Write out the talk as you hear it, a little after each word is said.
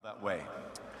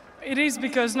It is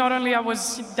because not only I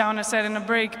was down a set in a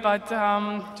break, but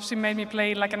she made me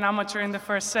play like an amateur in the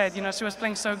first set. You know, she was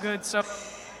playing so good. So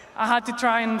I had to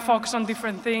try and focus on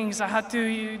different things. I had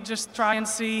to just try and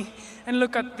see and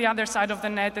look at the other side of the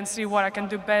net and see what I can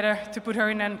do better to put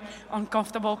her in an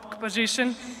uncomfortable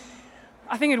position.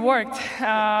 I think it worked.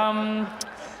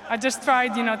 I just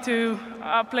tried, to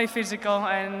play physical,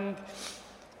 and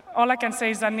all I can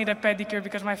say is I need a pedicure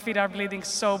because my feet are bleeding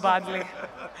so badly.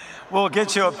 We'll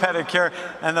get you a pedicure,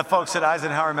 and the folks at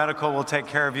Eisenhower Medical will take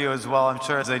care of you as well, I'm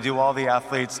sure, as they do all the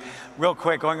athletes. Real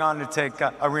quick, going on to take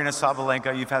Arina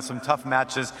Sabalenka, you've had some tough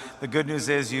matches. The good news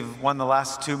is you've won the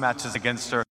last 2 matches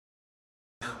against her.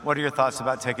 What are your thoughts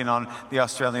about taking on the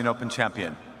Australian Open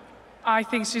champion? I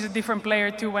think she's a different player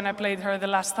too when I played her the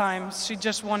last time. She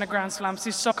just won a Grand Slam.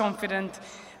 She's so confident.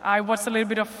 I watched a little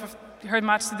bit of her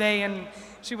match today, and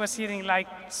she was hitting like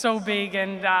so big.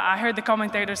 And I heard the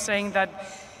commentators saying that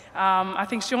I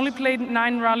think she only played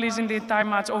 9 rallies in the entire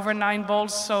match, over 9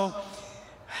 balls. So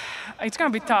it's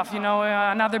going to be tough,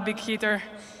 another big hitter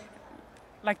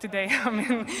like today. I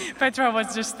mean, Petra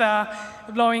was just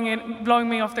blowing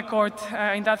me off the court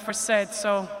in that first set.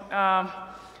 So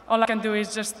all I can do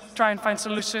is just try and find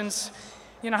solutions.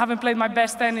 I haven't played my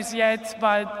best tennis yet,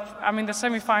 but I'm in the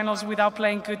semifinals without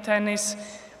playing good tennis.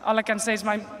 All I can say is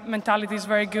my mentality is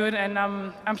very good, and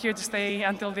I'm here to stay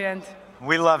until the end.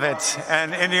 We love it,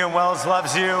 and Indian Wells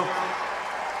loves you.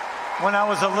 When I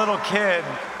was a little kid,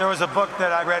 there was a book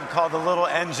that I read called The Little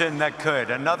Engine That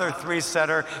Could. Another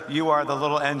 3-setter, you are the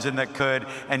little engine that could,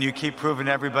 and you keep proving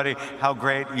to everybody how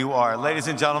great you are. Ladies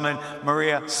and gentlemen,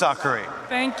 Maria Sakkari.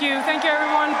 Thank you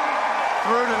everyone.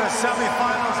 Through to the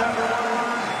semifinals, everyone.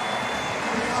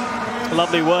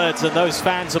 Lovely words, and those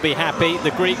fans will be happy.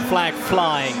 The Greek flag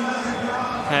flying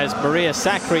as Maria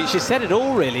Sakkari. She said it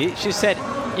all, really. She said,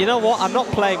 you know what, I'm not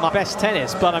playing my best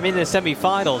tennis, but I'm in the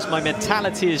semi-finals. My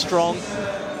mentality is strong.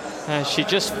 She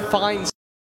just finds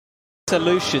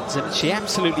solutions, and she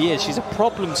absolutely is. She's a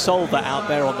problem solver out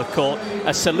there on the court,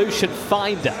 a solution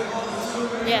finder.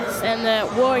 Yes, and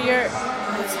Warrior,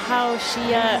 that's how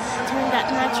she turned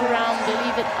that match around,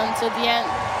 believe it, until the end.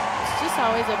 It's just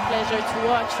always a pleasure to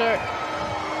watch her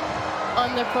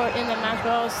on the court in the match,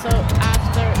 but also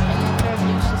after an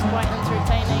interview. She's quite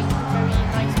entertaining, very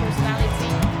nice personality.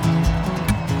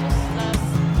 Just loves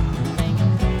playing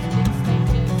on very big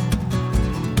stages.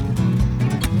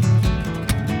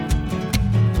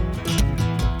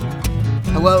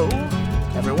 Hello,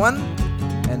 everyone,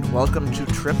 and welcome to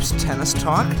Trips Tennis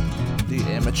Talk, the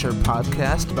amateur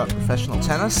podcast about professional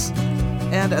tennis.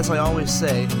 And as I always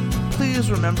say, please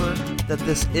remember that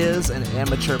this is an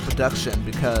amateur production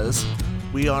because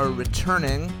we are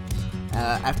returning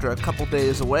after a couple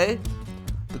days away.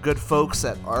 The good folks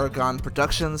at Aragon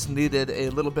Productions needed a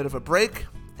little bit of a break,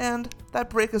 and that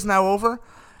break is now over,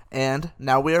 and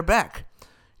now we are back.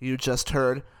 You just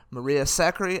heard Maria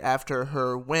Sakkari after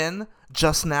her win.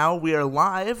 Just now we are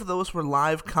live. Those were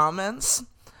live comments.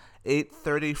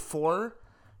 8:34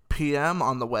 p.m.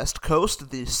 on the West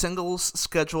Coast. The singles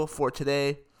schedule for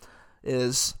today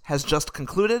has just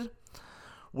concluded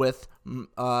with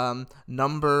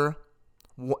number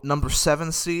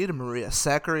 7 seed Maria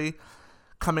Sakkari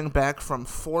coming back from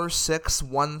 4-6,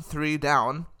 1-3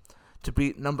 down to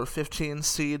beat number 15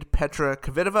 seed Petra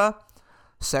Kvitova.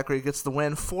 Sakkari gets the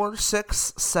win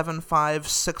 4-6, 7-5,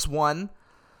 6-1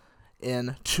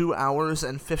 in 2 hours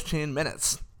and 15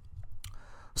 minutes.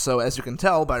 So as you can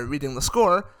tell by reading the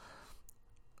score,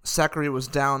 Sakkari was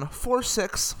down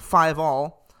 4-6,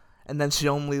 5-all, and then she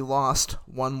only lost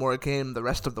one more game the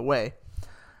rest of the way.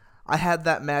 I had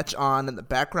that match on in the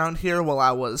background here while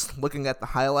I was looking at the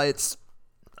highlights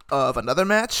of another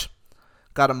match.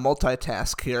 Got to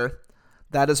multitask here.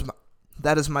 That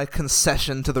is my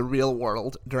concession to the real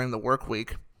world during the work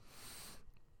week.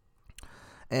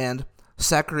 And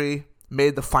Sakkari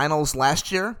made the finals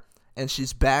last year, and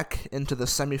she's back into the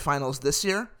semifinals this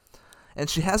year. And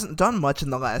she hasn't done much in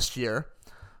the last year,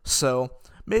 so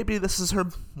maybe this is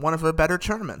one of her better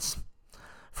tournaments.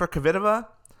 For Kvitova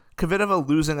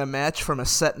losing a match from a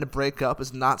set and a breakup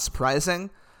is not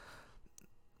surprising.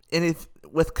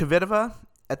 With Kvitova,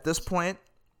 at this point,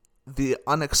 the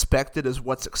unexpected is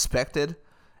what's expected,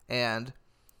 and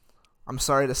I'm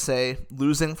sorry to say,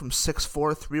 losing from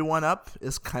 6-4, 3-1 up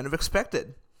is kind of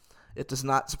expected. It does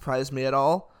not surprise me at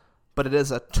all, but it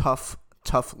is a tough,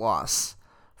 tough loss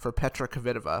for Petra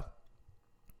Kvitova.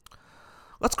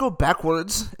 Let's go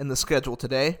backwards in the schedule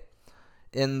today.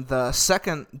 In the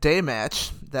second day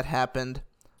match that happened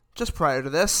just prior to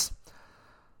this,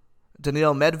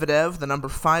 Daniil Medvedev, the number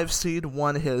 5 seed,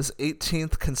 won his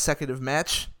 18th consecutive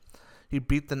match. He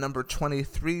beat the number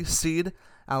 23 seed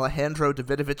Alejandro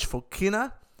Davidovich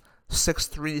Fokina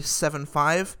 6-3,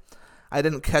 7-5. I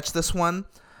didn't catch this one.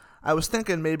 I was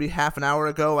thinking maybe half an hour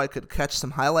ago I could catch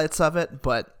some highlights of it,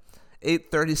 but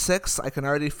 8:36, I can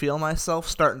already feel myself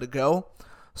starting to go,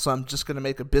 so I'm just going to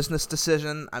make a business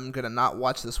decision. I'm going to not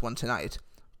watch this one tonight,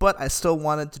 but I still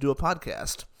wanted to do a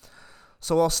podcast,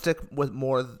 so I'll stick with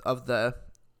more of the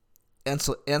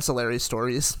ancillary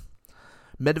stories.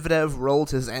 Medvedev rolled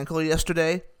his ankle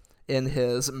yesterday in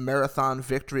his marathon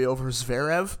victory over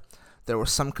Zverev. There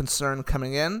was some concern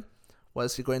coming in.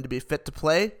 Was he going to be fit to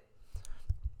play?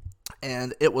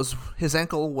 And his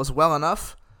ankle was well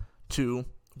enough to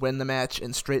win the match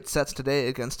in straight sets today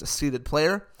against a seeded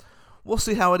player. We'll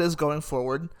see how it is going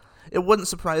forward. It wouldn't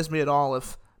surprise me at all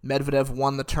if Medvedev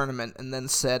won the tournament and then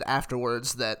said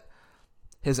afterwards that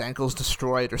his ankle's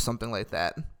destroyed or something like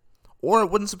that. Or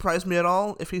it wouldn't surprise me at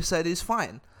all if he said he's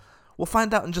fine. We'll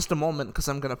find out in just a moment because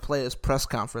I'm going to play his press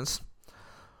conference.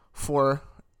 For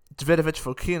Davidovich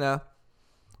Fokina,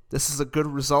 this is a good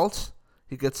result.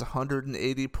 He gets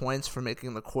 180 points for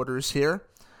making the quarters here.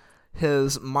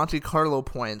 His Monte Carlo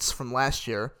points from last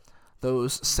year,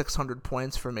 those 600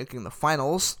 points for making the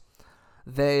finals,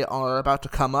 they are about to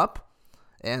come up,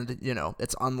 and,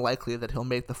 it's unlikely that he'll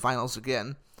make the finals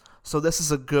again. So this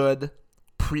is a good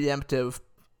preemptive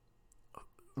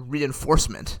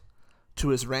reinforcement to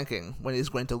his ranking when he's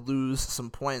going to lose some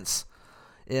points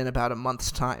in about a month's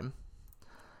time.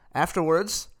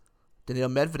 Afterwards, Daniil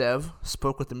Medvedev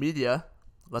spoke with the media.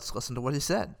 Let's listen to what he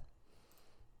said.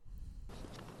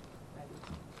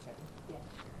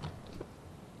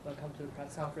 Welcome to the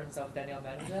press conference of Daniil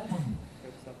Medvedev.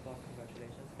 First of all,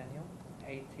 congratulations, Daniil.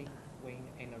 18th win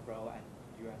in a row, and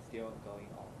you are still going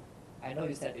on. I know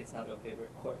you said it's not your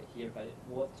favorite court here, but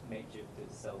what made you do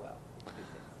so well?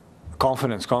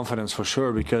 Confidence for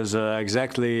sure, because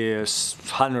exactly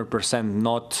 100%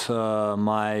 not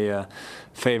my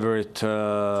favorite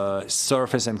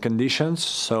surface and conditions.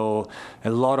 So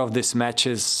a lot of these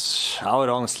matches, I would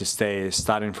honestly say,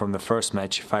 starting from the first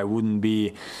match, if I wouldn't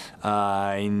be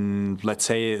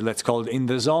let's call it in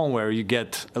the zone where you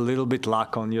get a little bit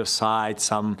luck on your side,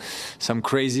 some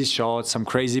crazy shots, some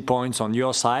crazy points on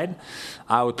your side,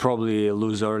 I would probably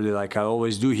lose early like I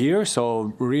always do here.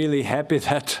 So really happy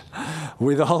that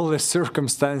with all the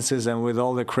circumstances and with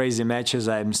all the crazy matches,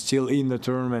 I'm still in the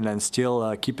tournament and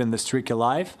still keeping the streak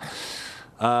alive.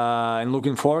 And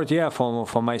looking forward,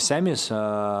 for my semis.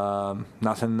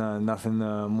 Nothing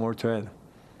more to add.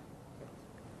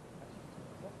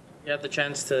 You have the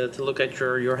chance to look at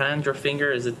your hand, your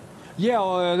finger. Is it?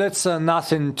 Yeah, that's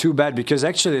nothing too bad, because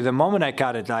actually the moment I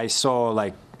cut it, I saw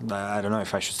I don't know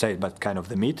if I should say it, but kind of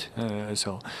the meat.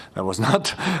 So that was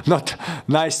not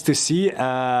nice to see.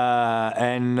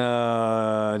 And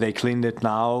they cleaned it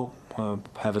now.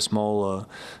 Have a small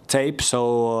tape,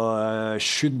 so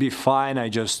should be fine.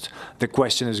 The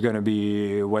question is going to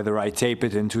be whether I tape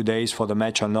it in 2 days for the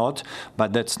match or not,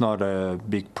 but that's not a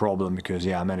big problem because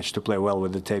I managed to play well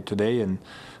with the tape today, and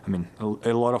I mean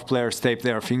a lot of players tape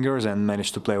their fingers and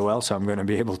managed to play well, so I'm going to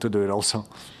be able to do it also.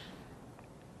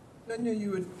 Daniel,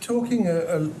 you were talking,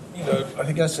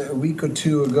 I guess a week or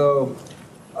two ago,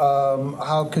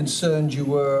 how concerned you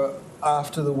were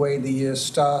after the way the year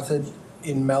started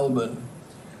in Melbourne.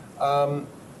 And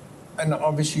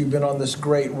obviously you've been on this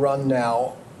great run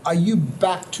now. Are you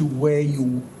back to where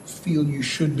you feel you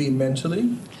should be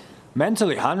mentally?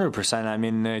 Mentally, 100%. I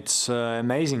mean, it's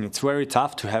amazing. It's very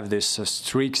tough to have these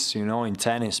streaks, in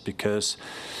tennis, because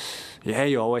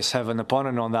you always have an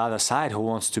opponent on the other side who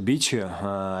wants to beat you.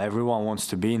 Everyone wants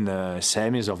to be in the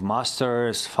semis of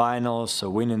Masters, finals,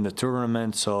 winning the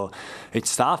tournament. So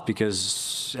it's tough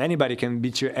because anybody can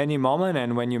beat you any moment.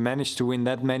 And when you manage to win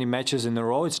that many matches in a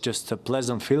row, it's just a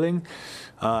pleasant feeling.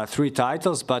 3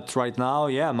 titles, but right now,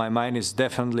 my mind is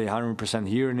definitely 100%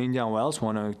 here in Indian Wells.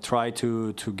 Want to try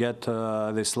to get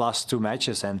these last 2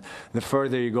 matches. And the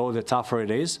further you go, the tougher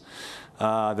it is.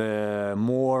 The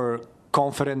more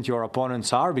confident your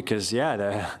opponents are, because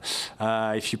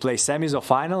if you play semis or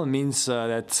final, it means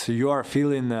that you are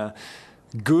feeling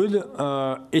good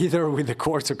either with the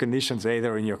courts or conditions,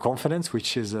 either in your confidence,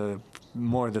 which is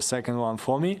more the second one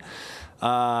for me,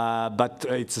 but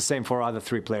it's the same for other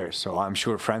 3 players. So I'm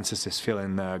sure Francis is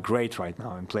feeling great right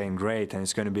now and playing great, and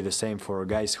it's going to be the same for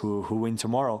guys who win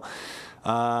tomorrow.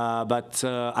 But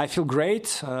I feel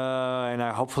great, and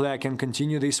hopefully I can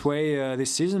continue this way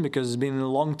this season, because it's been a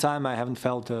long time I haven't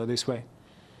felt this way.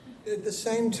 At the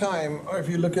same time, or if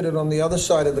you look at it on the other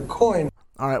side of the coin.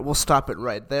 All right, we'll stop it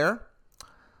right there.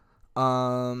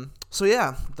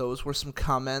 Those were some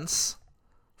comments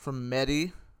from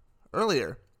Mehdi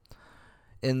earlier.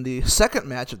 In the second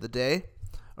match of the day,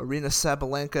 Aryna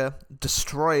Sabalenka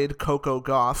destroyed Coco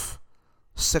Gauff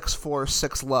 6-4,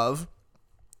 6-love.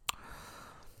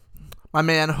 My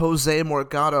man Jose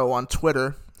Morgado on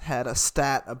Twitter had a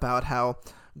stat about how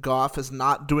Gauff is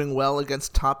not doing well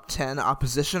against top 10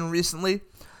 opposition recently.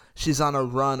 She's on a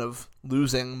run of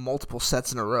losing multiple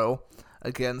sets in a row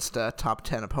against top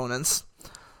 10 opponents.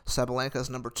 Sabalenka is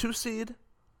number 2 seed.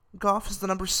 Gauff is the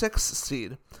number 6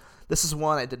 seed. This is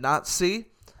one I did not see.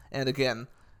 And again,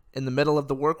 in the middle of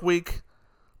the work week,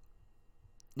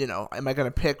 am I going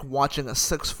to pick watching a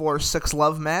 6-4,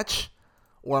 6-love match?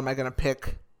 Or am I going to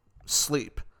pick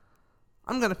sleep?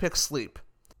 I'm going to pick sleep.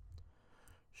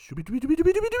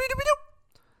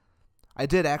 I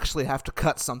did actually have to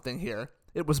cut something here.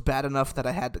 It was bad enough that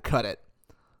I had to cut it.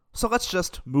 So let's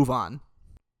just move on.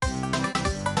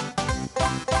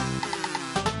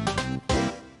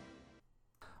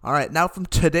 All right, now from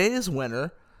today's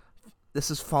winner. This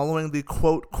is following the,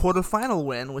 quote, quarterfinal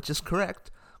win, which is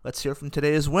correct. Let's hear from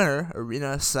today's winner,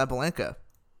 Aryna Sabalenka.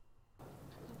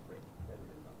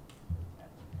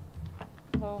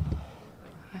 Oh.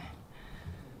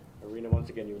 Aryna, once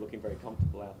again, you were looking very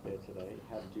comfortable out there today.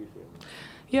 How did you feel?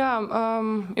 Yeah,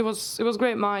 it was a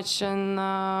great match, and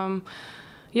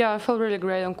I felt really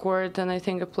great on court, and I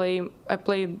think I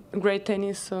played great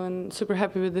tennis, so I'm super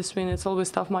happy with this win. It's always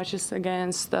tough matches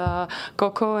against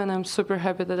Coco, and I'm super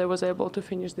happy that I was able to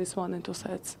finish this one in 2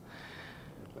 sets.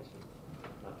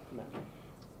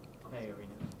 Hey,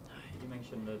 Aryna. You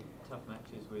mentioned the tough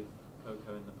matches with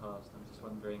Coco in the past. I'm just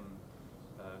wondering,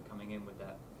 coming in with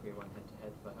that 3-1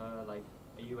 head-to-head for her, are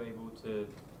you able to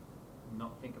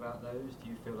not think about those? Do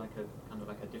you feel like a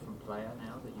different player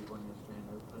now that you've won the Australian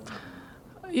Open?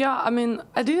 Yeah,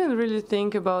 I didn't really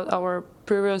think about our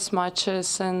previous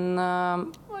matches, and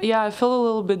I feel a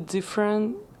little bit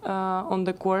different on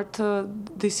the court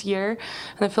this year,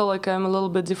 and I feel like I'm a little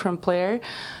bit different player.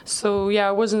 So I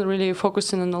wasn't really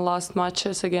focusing on the last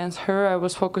matches against her. I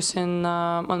was focusing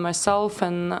on myself,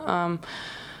 and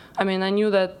I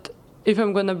knew that if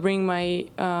I'm gonna bring my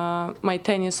my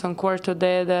tennis on court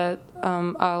today, that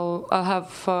I'll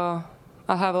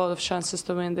have a lot of chances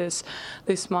to win this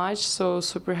match. So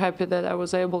super happy that I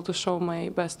was able to show my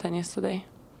best tennis today.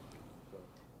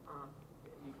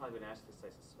 You've probably been asked this, I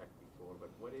suspect, before, but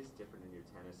what is different in your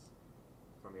tennis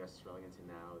from the Australian to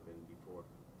now than before?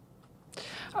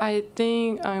 I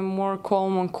think I'm more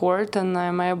calm on court, and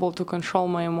I'm able to control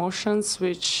my emotions,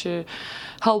 which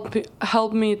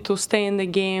help me to stay in the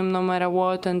game no matter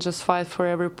what, and just fight for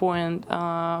every point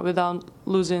without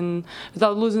losing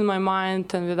my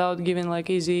mind, and without giving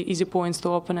easy points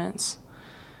to opponents.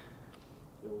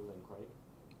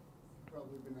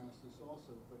 Probably been asked this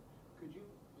also, but could you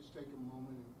just take a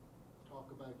moment and talk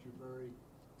about your very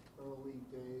early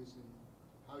days and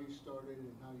how you started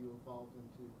and how you evolved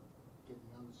into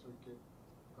getting on the circuit,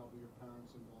 probably your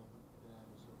parents' involvement, dad,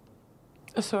 and so forth?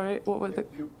 Sorry, what was it?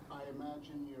 I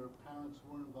imagine your parents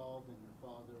were involved and your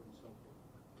father and so forth.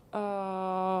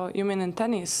 You mean in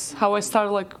tennis? How I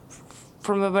started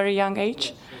from a very young age?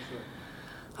 Yes,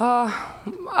 that's right.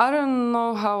 I don't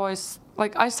know how I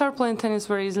started playing tennis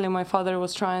very easily. My father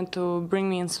was trying to bring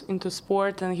me into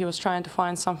sport, and he was trying to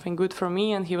find something good for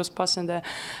me, and he was passing the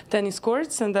tennis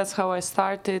courts, and that's how I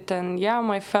started. And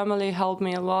my family helped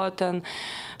me a lot, and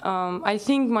I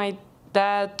think my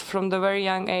dad, from the very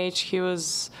young age, he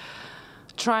was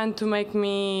trying to make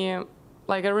me a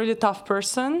really tough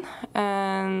person,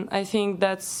 and I think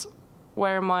that's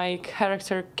where my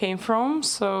character came from.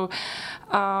 So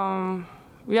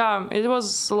it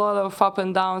was a lot of up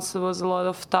and downs. It was a lot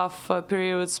of tough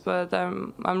periods, but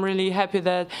I'm really happy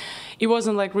that it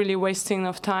wasn't really wasting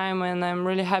of time, and I'm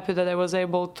really happy that I was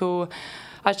able to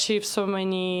achieve so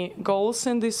many goals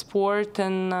in this sport.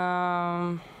 And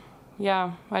I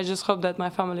just hope that my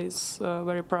family is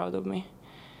very proud of me.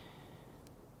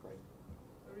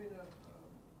 Aryna,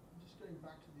 just going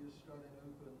back to the Australian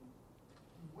Open,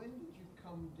 when did you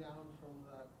come down from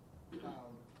that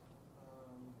cloud,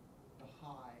 the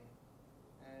high,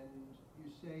 and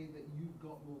you say that you've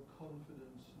got more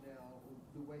confidence now,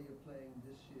 the way you're playing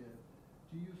this year?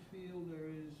 Do you feel there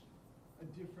is a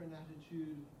different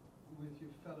attitude with your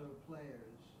fellow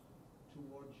players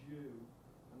towards you?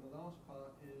 And the last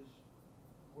part is,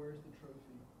 where's the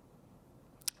trophy?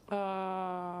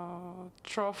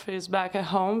 Trophy is back at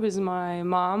home with my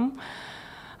mom,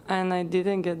 and I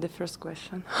didn't get the first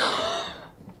question.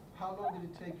 How long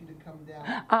did it take you to come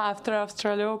down? After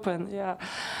Australia Open,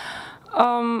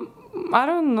 I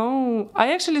don't know.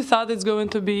 I actually thought it's going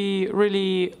to be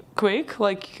really quick,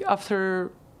 after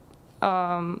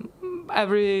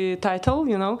every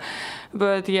title,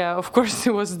 But yeah, of course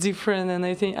it was different, and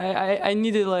I think I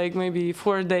needed like maybe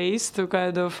 4 days to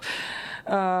kind of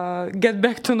get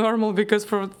back to normal, because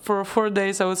for 4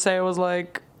 days I would say I was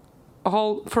like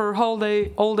all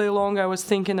day long I was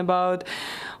thinking about,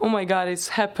 oh my god, it's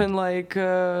happened, like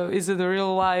is it a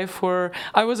real life, or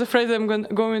I was afraid I'm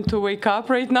going to wake up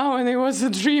right now and it was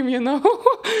a dream,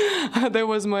 That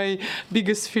was my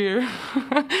biggest fear.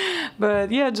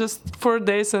 But yeah, just 4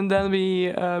 days, and then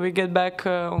we get back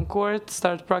on court,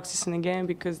 start practicing again,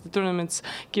 because the tournaments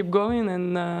keep going,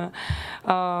 and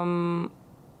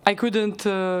I couldn't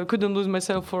lose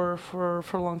myself for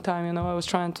a long time. I was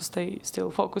trying to stay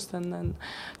still focused and then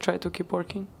try to keep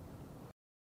working.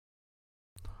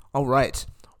 All right,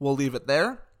 we'll leave it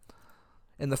there.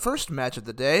 In the first match of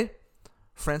the day,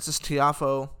 Frances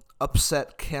Tiafoe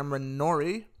upset Cameron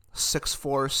Norrie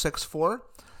 6-4, 6-4.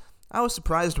 I was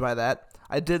surprised by that.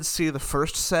 I did see the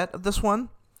first set of this one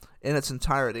in its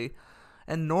entirety,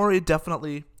 and Norrie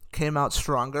definitely came out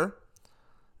stronger.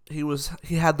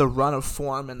 He had the run of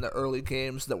form in the early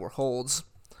games that were holds,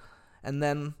 and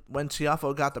then when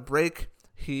Tiafoe got the break,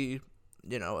 he,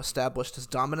 established his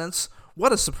dominance.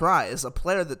 What a surprise! A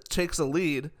player that takes a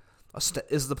lead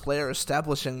is the player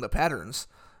establishing the patterns.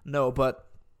 No, but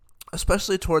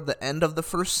especially toward the end of the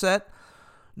first set,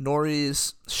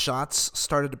 Norrie's shots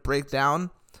started to break down.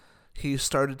 He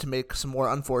started to make some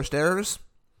more unforced errors,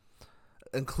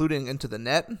 including into the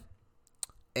net,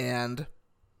 and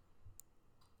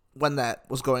when that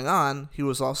was going on, he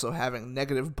was also having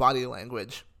negative body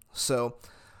language. So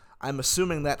I'm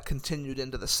assuming that continued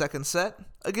into the second set.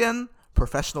 Again,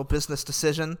 professional business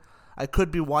decision. I could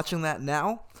be watching that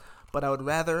now, but I would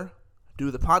rather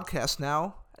do the podcast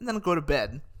now and then go to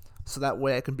bed, so that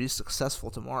way I can be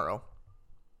successful tomorrow.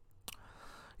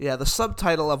 Yeah, the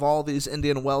subtitle of all these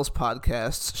Indian Wells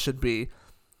podcasts should be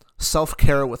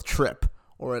Self-Care with Trip,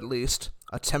 or at least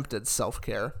attempted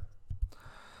self-care.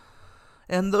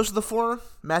 And those are the 4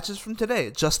 matches from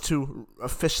today, just to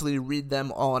officially read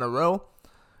them all in a row.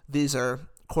 These are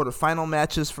quarterfinal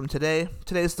matches from today.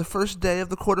 Today is the first day of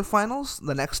the quarterfinals.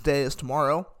 The next day is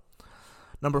tomorrow.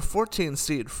 Number 14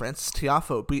 seed Frances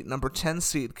Tiafoe beat number 10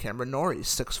 seed Cameron Norrie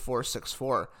 6-4,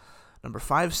 6-4. Number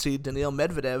 5 seed Daniil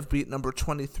Medvedev beat number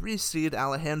 23 seed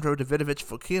Alejandro Davidovich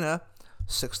Fokina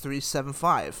 6-3,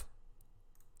 7-5.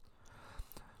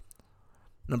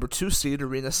 Number 2 seed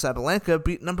Aryna Sabalenka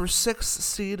beat number 6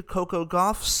 seed Coco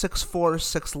Gauff 6-4,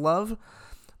 6-love.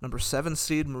 Number 7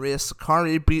 seed Maria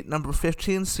Sakkari beat number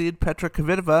 15 seed Petra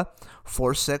Kvitova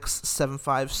 4-6, 7-5,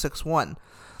 6-1.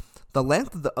 The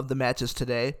length of the matches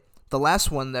today, the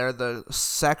last one there, the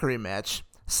Sakkari match,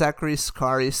 Sakkari,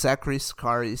 Sakkari, Sakkari,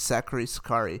 Sakkari, Sakkari,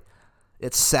 Sakkari.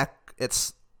 It's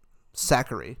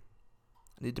Sakkari.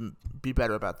 I need to be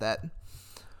better about that.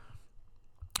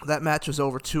 That match was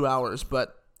over 2 hours,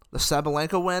 but the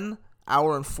Sabalenka win,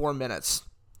 hour and 4 minutes.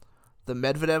 The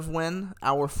Medvedev win,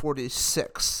 hour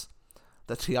 46.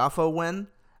 The Tiafoe win,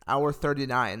 hour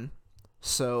 39.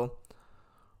 So,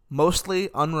 mostly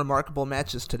unremarkable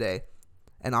matches today.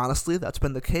 And honestly, that's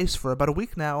been the case for about a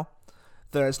week now.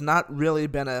 There has not really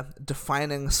been a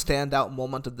defining standout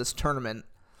moment of this tournament.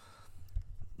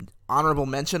 Honorable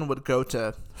mention would go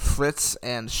to Fritz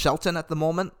and Shelton at the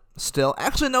moment. Still,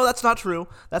 actually, no, that's not true.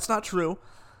 That's not true.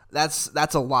 That's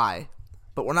a lie.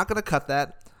 But we're not going to cut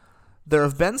that. There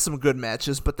have been some good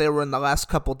matches, but they were in the last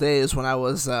couple days when I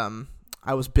was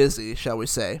busy, shall we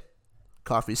say.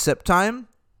 Coffee sip time.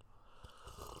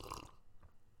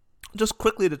 Just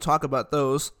quickly to talk about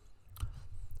those.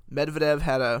 Medvedev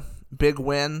had a big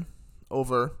win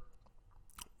over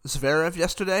Zverev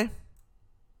yesterday.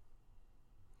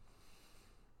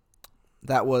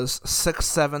 That was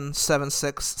 6-7,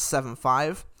 7-6,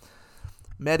 7-5.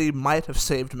 Medi might have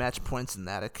saved match points in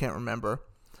that. I can't remember.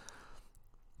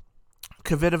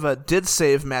 Kvitova did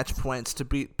save match points to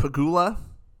beat Pegula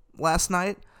last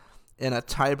night in a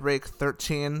tiebreak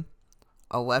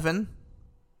 13-11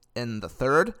 in the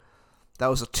third. That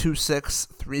was a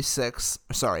 6-2,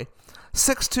 3-6,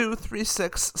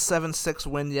 7-6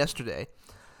 win yesterday.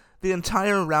 The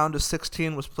entire round of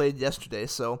 16 was played yesterday,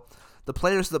 so the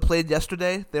players that played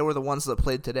yesterday, they were the ones that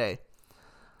played today.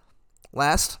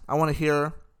 Last, I want to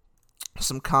hear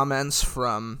some comments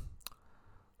from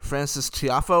Frances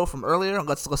Tiafoe from earlier.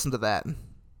 Let's listen to that.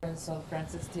 So,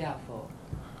 Frances Tiafoe.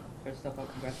 First of all,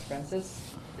 congrats, Frances.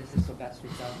 This is your best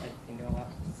result at Indian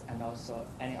Wells and also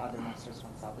any other Masters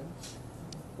 1000.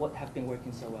 What have been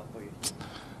working so well for you?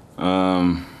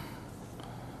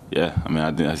 Yeah, I mean,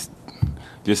 I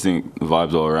just think the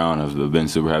vibes all around. I've been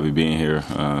super happy being here.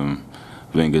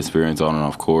 Been a good experience on and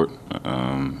off court.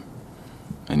 And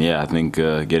yeah, I think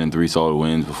getting 3 solid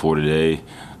wins before today,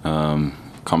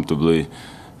 comfortably,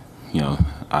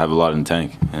 I have a lot in the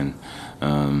tank. And,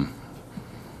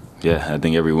 yeah, I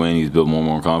think every win he's built more and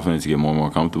more confidence, to get more and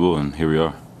more comfortable, and here we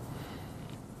are.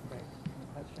 Great. Any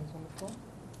questions on the floor?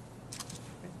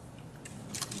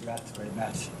 Congrats, great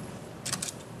match.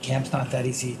 Camp's not that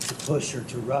easy to push or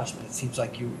to rush, but it seems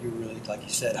like you really, like you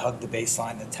said, hugged the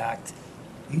baseline, attacked.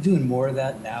 Are you doing more of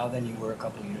that now than you were a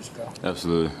couple of years ago?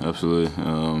 Absolutely.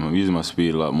 I'm using my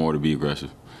speed a lot more to be aggressive,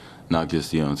 not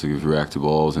just to react to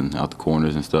balls and out the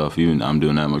corners and stuff. Even I'm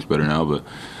doing that much better now, but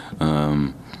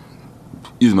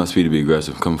using my speed to be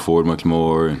aggressive, coming forward much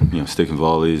more, and sticking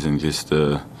volleys and just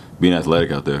being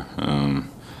athletic out there. And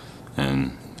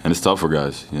it's tough for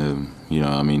guys. I'm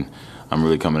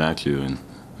really coming at you, and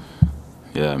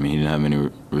yeah, he didn't have many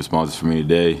responses for me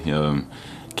today.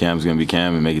 Cam's going to be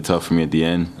Cam and make it tough for me at the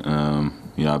end.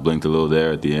 I blinked a little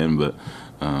there at the end, but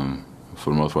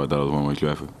for the most part, I thought it was one-way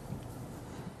traffic.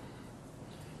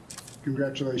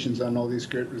 Congratulations on all these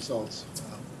great results.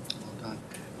 Well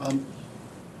done.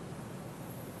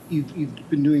 You've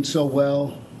been doing so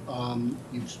well.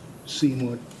 You've seen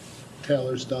what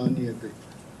Taylor's done. You had the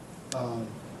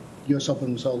U.S.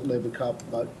 Open result, Labour Cup,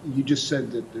 but you just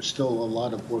said that there's still a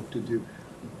lot of work to do.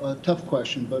 Tough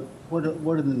question, but what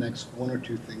are the next 1 or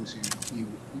 2 things you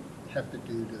have to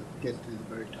do to get to the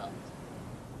very top?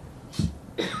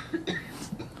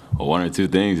 Well, 1 or 2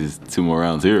 things is 2 more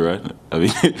rounds here, right?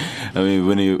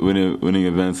 Winning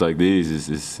events like these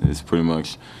is pretty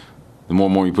much, the more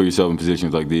and more you put yourself in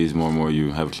positions like these, more and more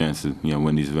you have a chance to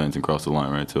win these events and cross the line,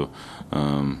 right? So,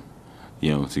 to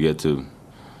get to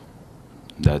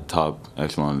that top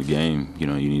echelon of the game, you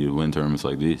need to win tournaments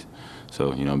like these.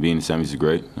 So, being in the semis is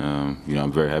great.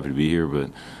 I'm very happy to be here,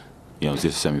 but it's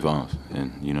just semifinals,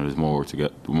 and there's more work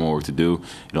to do.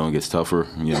 It only gets tougher.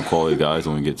 Quality guys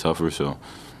only get tougher. So,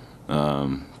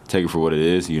 take it for what it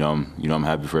is. I'm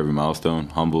happy for every milestone,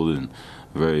 humbled, and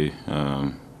very,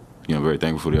 very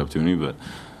thankful for the opportunity. But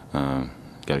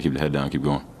got to keep the head down, keep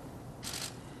going.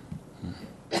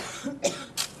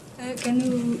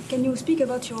 Can you speak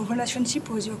about your relationship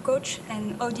with your coach,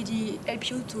 and how did he help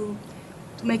you to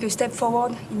make a step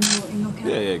forward in your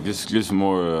career? Yeah, just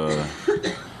more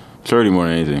clarity more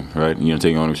than anything, right?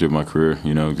 Taking ownership of my career.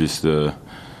 Just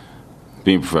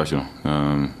being professional.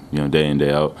 Day in,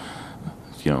 day out.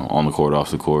 On the court, off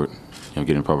the court.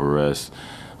 Getting proper rest.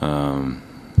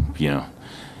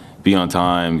 Be on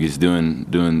time. Just doing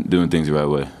things the right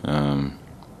way.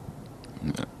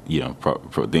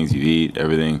 Things you eat,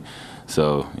 everything.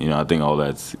 So, I think all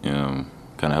that's, kind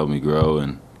of helped me grow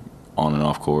and on and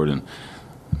off court, and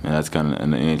that's kind of,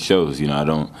 and it shows,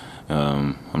 I'm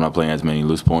not playing as many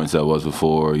loose points as I was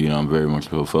before. I'm very much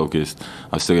focused.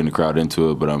 I'm still getting the crowd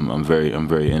into it, but I'm very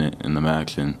in it in the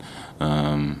match, and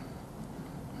I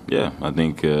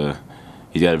think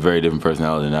he's got a very different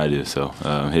personality than I do. So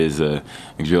his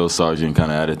drill sergeant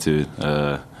kind of attitude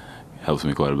helps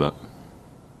me quite a bit.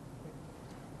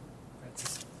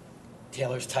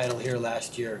 Taylor's title here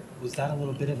last year, was that a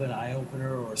little bit of an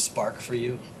eye-opener or a spark for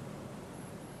you?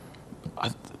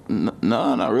 No,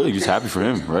 not really. Just happy for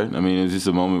him, right? It's just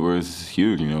a moment where it's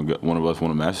huge. One of us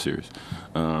won a match series.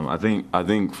 I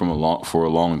think for a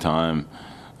long time,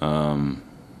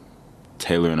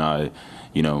 Taylor and I,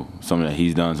 something that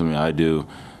he's done, something that I do,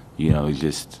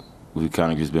 we've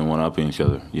kind of just been one-upping each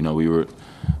other. We were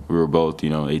both,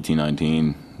 18,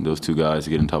 19, those 2 guys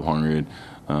getting top 100.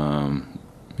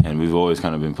 And we've always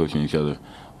kind of been pushing each other,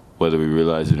 whether we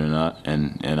realize it or not.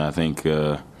 And I think,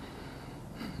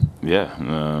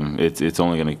 it's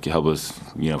only going to help us,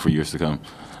 for years to come.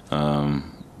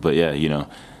 But yeah,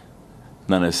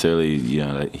 not necessarily,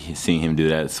 seeing him do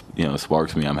that,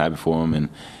 sparks me. I'm happy for him, and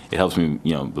it helps me,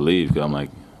 believe. Because I'm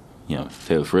like,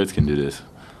 Taylor Fritz can do this.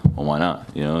 Well, why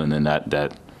not? And then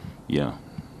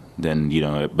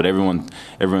but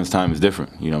everyone's time is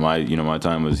different. My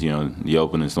time was, the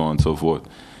Open and so on and so forth.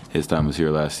 His time was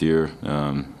here last year.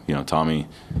 Tommy,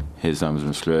 his time was in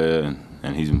Australia,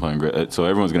 and he's been playing great. So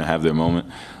everyone's going to have their moment.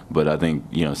 But I think,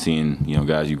 seeing,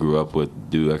 guys you grew up with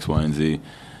do X, Y, and Z,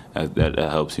 that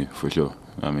helps you for sure.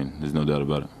 There's no doubt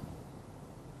about it.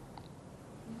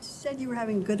 You said you were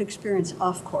having good experience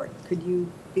off court. Could you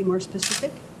be more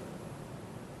specific?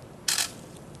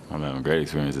 I'm having great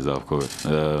experiences off court.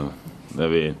 Life's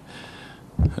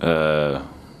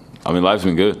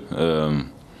been good.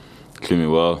 Treat me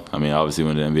well. Obviously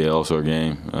went to the NBA All-Star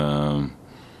game.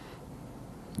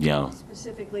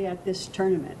 Specifically at this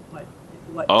tournament, what?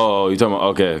 Oh, you're talking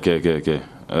about, okay.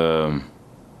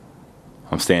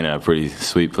 I'm staying at a pretty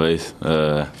sweet place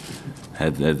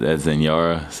at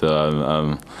Zanyara,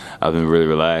 so I've been really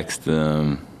relaxed.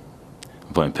 I'm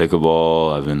playing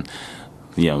pickleball. I've been,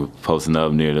 posting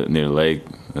up near the lake.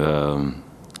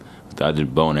 I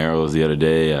did bow and arrows the other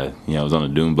day. I was on a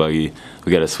dune buggy.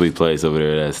 We got a sweet place over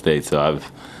there at that state, so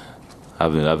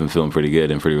I've been feeling pretty good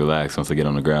and pretty relaxed once I get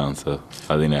on the ground. So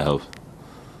I think that helps.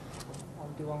 I'll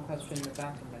do one question in the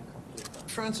back and then come to you.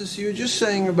 Francis, you were just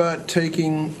saying about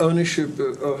taking ownership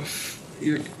of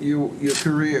your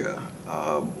career.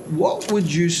 What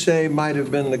would you say might have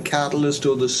been the catalyst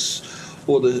or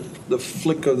the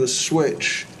flick of the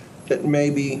switch that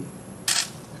maybe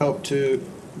helped to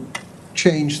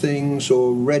change things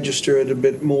or register it a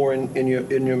bit more in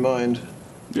your mind?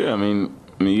 Yeah, I mean,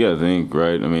 you gotta think,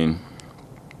 right? I mean,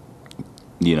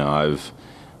 I've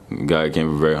a guy came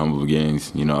from very humble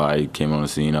beginnings. I came on the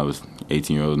scene. I was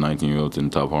 18-year-old, 19-year-old in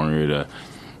the top 100. A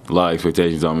lot of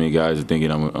expectations on me. Guys are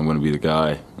thinking I'm going to be the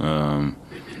guy.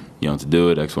 To do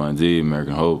it, X, Y, and Z,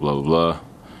 American Hope, blah blah blah,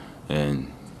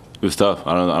 and it was tough.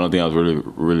 I don't think I was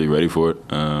really ready for it.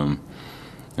 I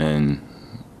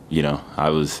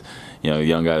was, a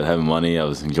young guy having money. I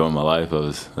was enjoying my life. I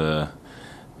was,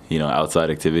 outside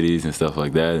activities and stuff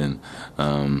like that. And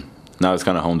now it's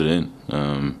kind of honed it in.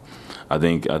 I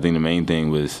think the main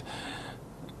thing was,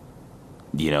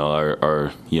 these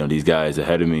guys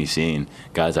ahead of me, seeing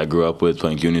guys I grew up with,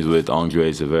 playing juniors with,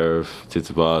 Andre, Zverev,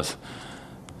 Tsitsipas.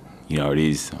 Are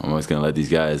these? I'm always gonna let these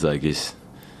guys just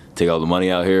take all the money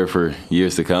out here for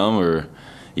years to come, or,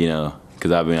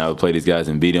 because I would play these guys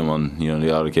and beat them on,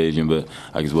 the odd occasion, but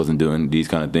I just wasn't doing these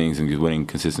kind of things and just winning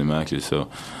consistent matches. So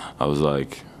I was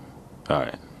like, all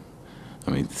right,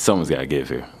 I mean, someone's got to give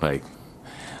here.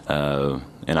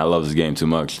 And I love this game too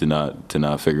much to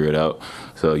not figure it out.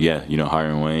 So yeah,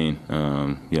 hiring Wayne,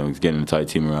 getting a tight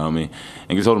team around me,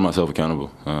 and just holding myself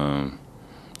accountable,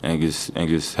 and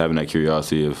just having that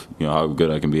curiosity of how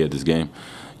good I can be at this game.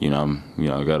 I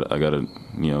got a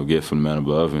gift from the man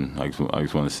above, and I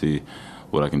just want to see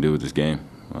what I can do with this game.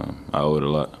 I owe it a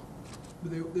lot.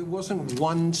 There wasn't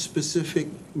one specific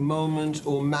moment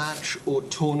or match or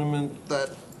tournament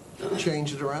that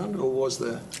changed it around, or was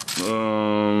there?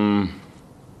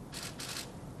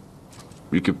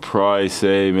 You could probably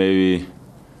say maybe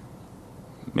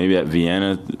that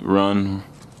Vienna run,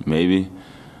 maybe.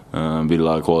 Beat a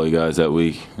lot of quality guys that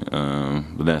week.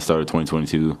 But then I started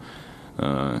 2022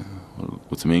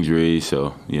 with some injuries,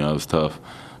 so it was tough.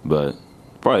 But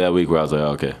probably that week where I was like,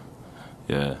 okay,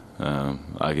 yeah,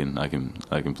 I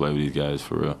can play with these guys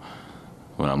for real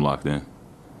when I'm locked in.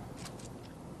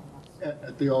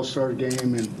 At the All-Star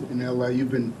game in LA,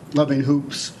 you've been loving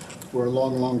hoops for a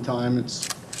long, long time. It's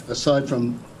aside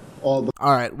from all the...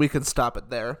 All right, we can stop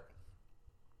it there.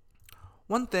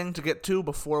 One thing to get to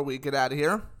before we get out of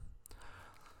here.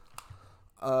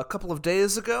 A couple of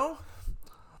days ago,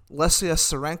 Lesia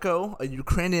Sarenko, a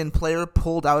Ukrainian player,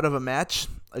 pulled out of a match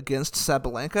against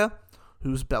Sabalenka,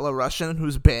 who's Belarusian, who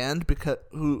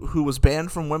was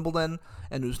banned from Wimbledon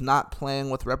and who's not playing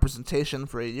with representation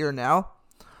for a year now.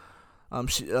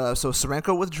 So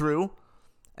Sarenko withdrew,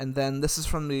 and then this is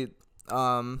from the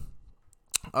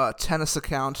tennis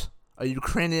account, a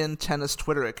Ukrainian tennis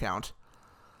Twitter account.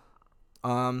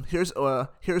 Here's a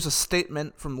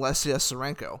statement from Lesia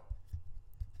Sarenko.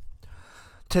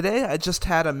 Today I just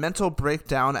had a mental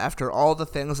breakdown after all the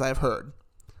things I've heard.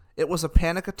 It was a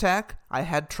panic attack. I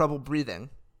had trouble breathing.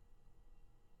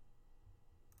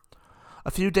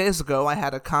 A few days ago I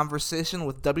had a conversation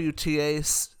with WTA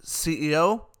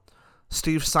CEO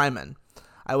Steve Simon.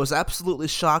 I was absolutely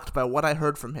shocked by what I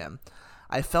heard from him.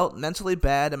 I felt mentally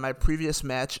bad in my previous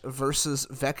match versus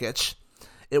Vekic.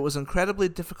 It was incredibly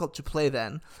difficult to play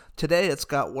then. Today it's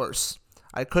got worse.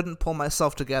 I couldn't pull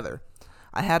myself together.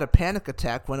 I had a panic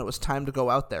attack when it was time to go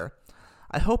out there.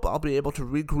 I hope I'll be able to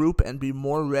regroup and be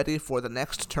more ready for the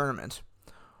next tournament.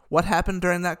 What happened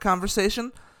during that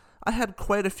conversation? I had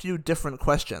quite a few different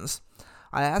questions.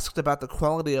 I asked about the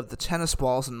quality of the tennis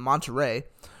balls in Monterrey,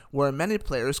 where many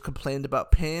players complained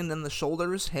about pain in the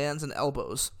shoulders, hands, and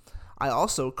elbows. I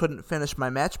also couldn't finish my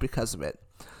match because of it.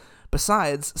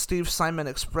 Besides, Steve Simon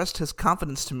expressed his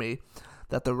confidence to me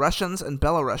that the Russians and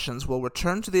Belarusians will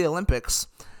return to the Olympics,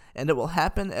 and it will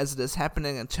happen as it is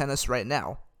happening in tennis right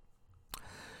now.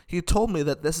 He told me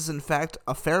that this is in fact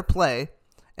a fair play,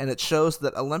 and it shows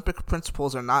that Olympic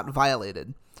principles are not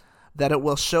violated, that it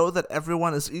will show that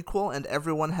everyone is equal and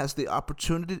everyone has the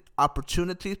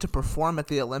opportunity to perform at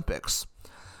the Olympics.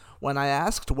 When I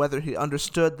asked whether he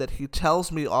understood that he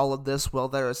tells me all of this while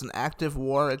there is an active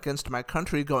war against my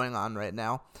country going on right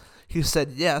now, he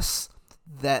said yes,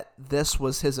 that this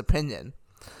was his opinion.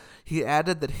 He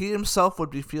added that he himself would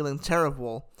be feeling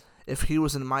terrible if he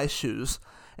was in my shoes,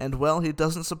 and well, he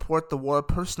doesn't support the war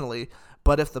personally,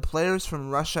 but if the players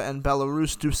from Russia and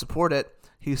Belarus do support it,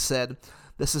 he said,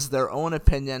 this is their own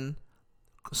opinion.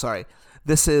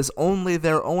 This is only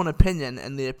their own opinion,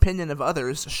 and the opinion of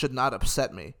others should not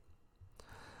upset me.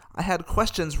 I had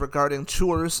questions regarding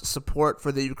tour's support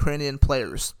for the Ukrainian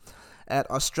players. At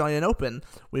Australian Open,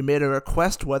 we made a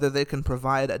request whether they can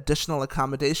provide additional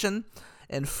accommodation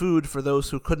and food for those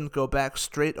who couldn't go back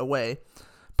straight away.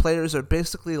 Players are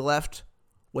basically left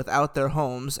without their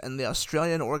homes, and the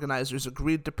Australian organizers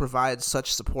agreed to provide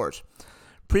such support.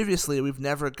 Previously, we've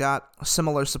never got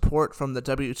similar support from the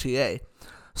WTA,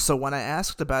 so when I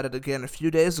asked about it again a few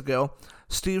days ago,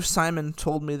 Steve Simon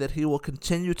told me that he will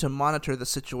continue to monitor the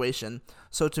situation,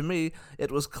 so to me,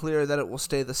 it was clear that it will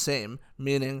stay the same,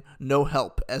 meaning no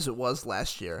help as it was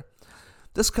last year.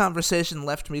 This conversation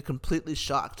left me completely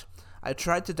shocked. I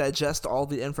tried to digest all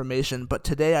the information, but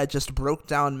today I just broke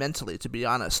down mentally, to be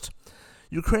honest.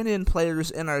 Ukrainian players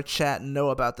in our chat know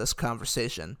about this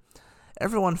conversation.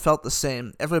 Everyone felt the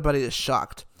same. Everybody is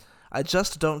shocked. I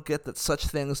just don't get that such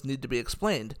things need to be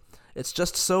explained. It's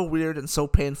just so weird and so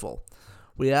painful.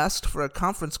 We asked for a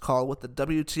conference call with the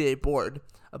WTA board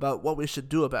about what we should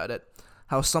do about it,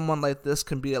 how someone like this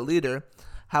can be a leader,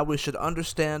 how we should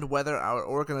understand whether our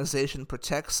organization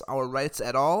protects our rights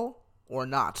at all or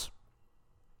not.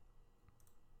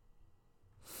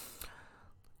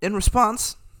 In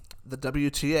response, the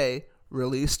WTA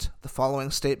released the following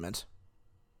statement.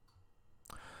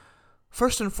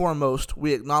 First and foremost,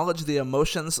 we acknowledge the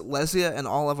emotions Lesia and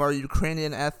all of our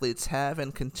Ukrainian athletes have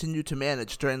and continue to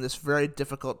manage during this very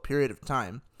difficult period of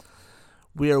time.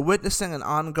 We are witnessing an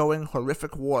ongoing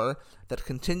horrific war that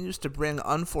continues to bring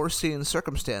unforeseen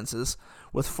circumstances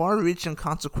with far-reaching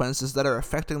consequences that are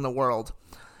affecting the world,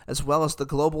 as well as the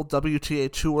global WTA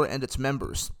Tour and its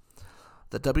members.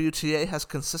 The WTA has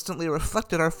consistently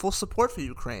reflected our full support for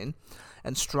Ukraine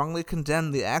and strongly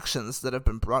condemned the actions that have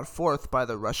been brought forth by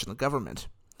the Russian government.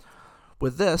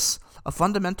 With this, a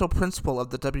fundamental principle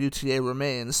of the WTA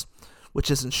remains,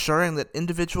 which is ensuring that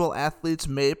individual athletes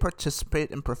may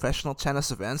participate in professional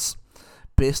tennis events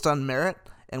based on merit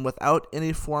and without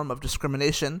any form of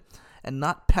discrimination, and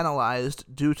not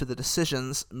penalized due to the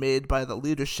decisions made by the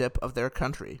leadership of their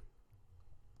country.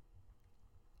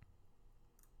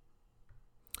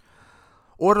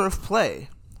 Order of play.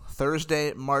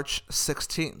 Thursday, March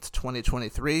 16th,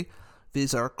 2023.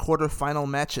 These are quarterfinal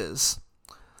matches.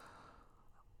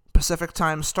 Pacific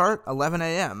time start, 11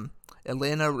 a.m.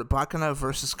 Elena Rybakina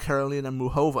versus Karolina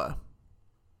Muchova.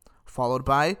 Followed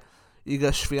by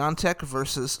Iga Swiatek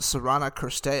versus Sorana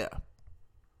Cirstea.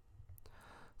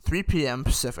 3 p.m.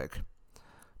 Pacific.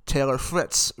 Taylor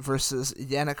Fritz versus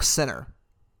Jannik Sinner.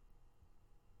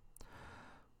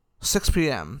 6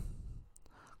 p.m.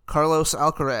 Carlos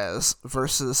Alcaraz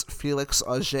versus Felix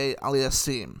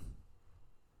Auger-Aliassime.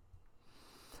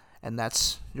 And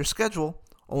that's your schedule.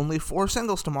 Only 4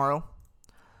 singles tomorrow.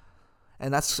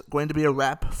 And that's going to be a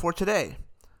wrap for today.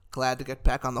 Glad to get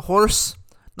back on the horse.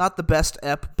 Not the best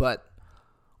ep, but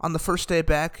on the first day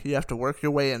back, you have to work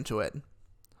your way into it.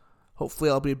 Hopefully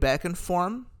I'll be back in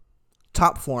form.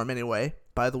 Top form, anyway,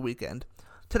 by the weekend.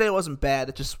 Today wasn't bad.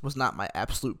 It just was not my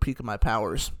absolute peak of my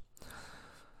powers.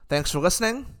 Thanks for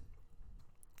listening.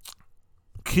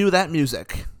 Cue that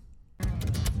music.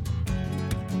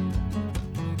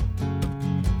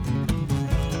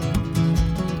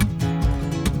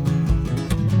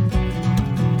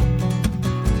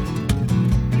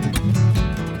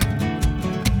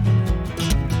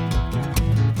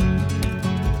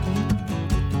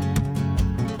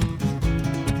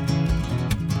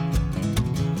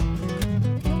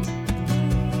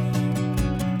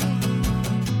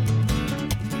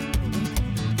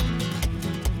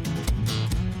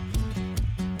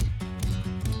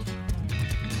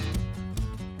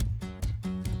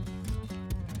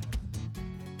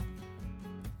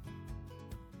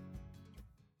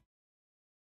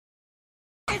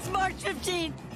 It's March 15th!